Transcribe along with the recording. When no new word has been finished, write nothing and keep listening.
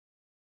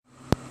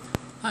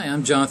Hi,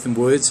 I'm Jonathan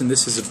Woods, and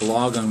this is a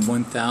blog on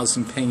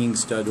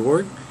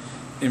 1000paintings.org.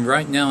 And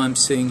right now I'm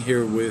sitting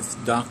here with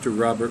Dr.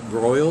 Robert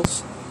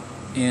Broyles.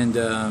 And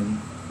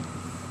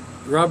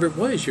Robert,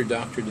 what is your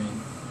doctorate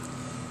in?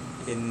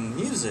 In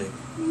music.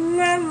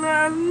 La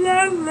la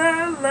la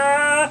la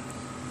la.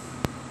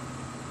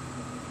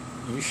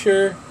 You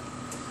sure?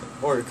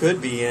 Or it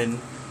could be in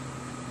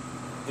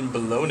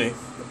baloney.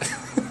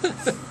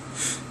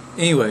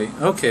 Anyway,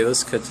 okay,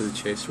 let's cut to the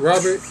chase.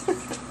 Robert,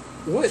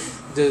 what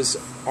does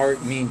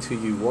art mean to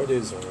you? What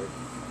is art?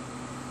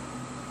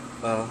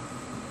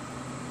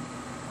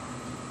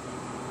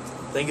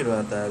 Thinking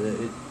about that,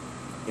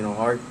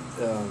 art,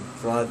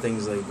 for a lot of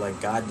things,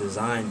 like God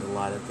designed a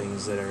lot of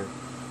things that are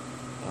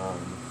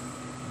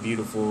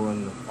beautiful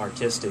and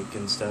artistic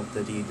and stuff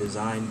that He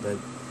designed, but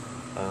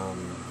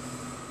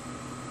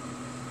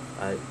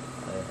I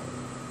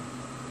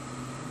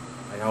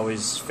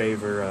always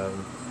favor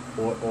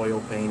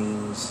oil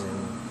paintings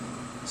and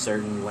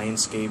certain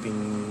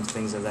landscaping,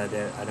 things of that.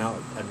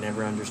 I've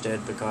never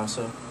understood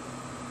Picasso.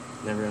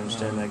 Never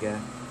understood that guy.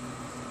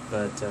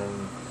 But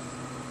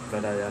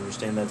I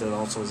understand that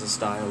also is a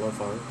style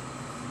of art.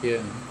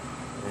 Yeah.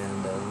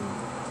 And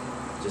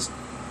just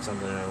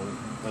something I don't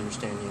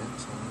understand yet.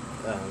 So,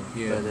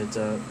 yeah.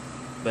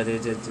 But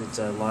it's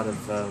a lot of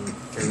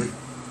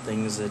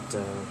things that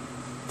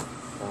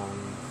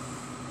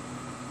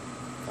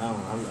I don't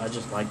know. I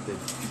just like the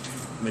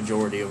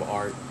majority of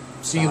art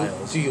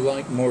styles. Do you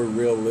like more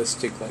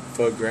realistic, like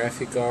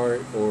photographic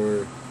art,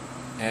 or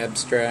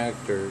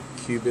abstract, or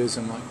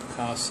cubism like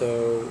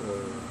Picasso,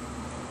 or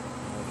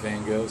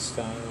Van Gogh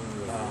style?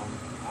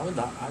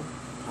 I'd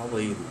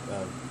probably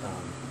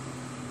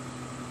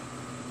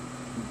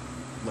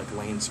like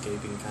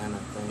landscaping kind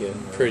of thing. Yeah,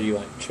 pretty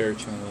like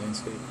church on the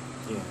landscape.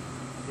 Yeah.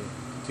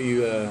 Do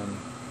you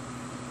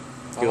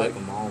I like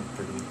them all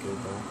pretty good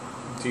though.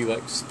 Do you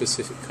like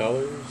specific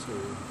colors,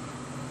 or?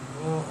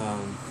 Well,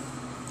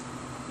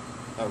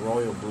 a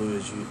royal blue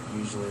has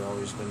usually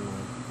always been my.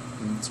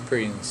 It's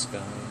pretty in the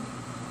sky.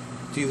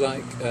 Do you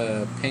like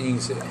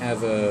paintings that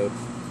have a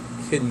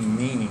hidden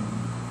meaning?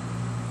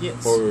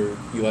 Yes. Or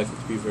you like it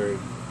to be very...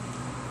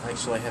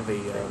 Actually, I have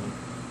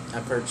I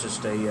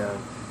purchased a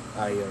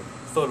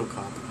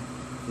photocopy,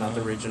 not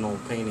the original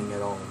painting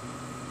at all,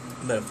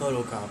 but a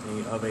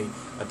photocopy of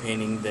a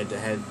painting that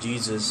had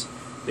Jesus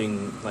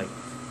being like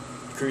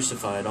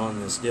crucified on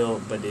this deal,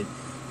 but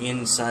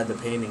inside the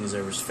paintings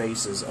there was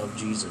faces of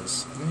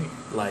Jesus. Right.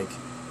 Like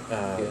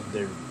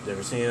there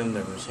was him,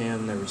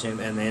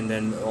 and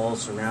then all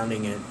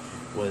surrounding it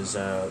was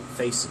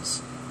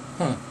faces.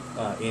 Huh.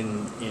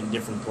 In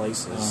different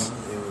places.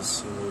 It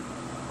was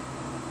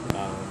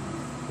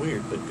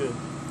weird but good.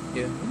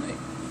 Yeah. Right.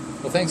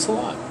 Well, thanks a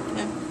lot.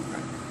 Yeah.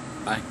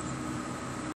 Bye.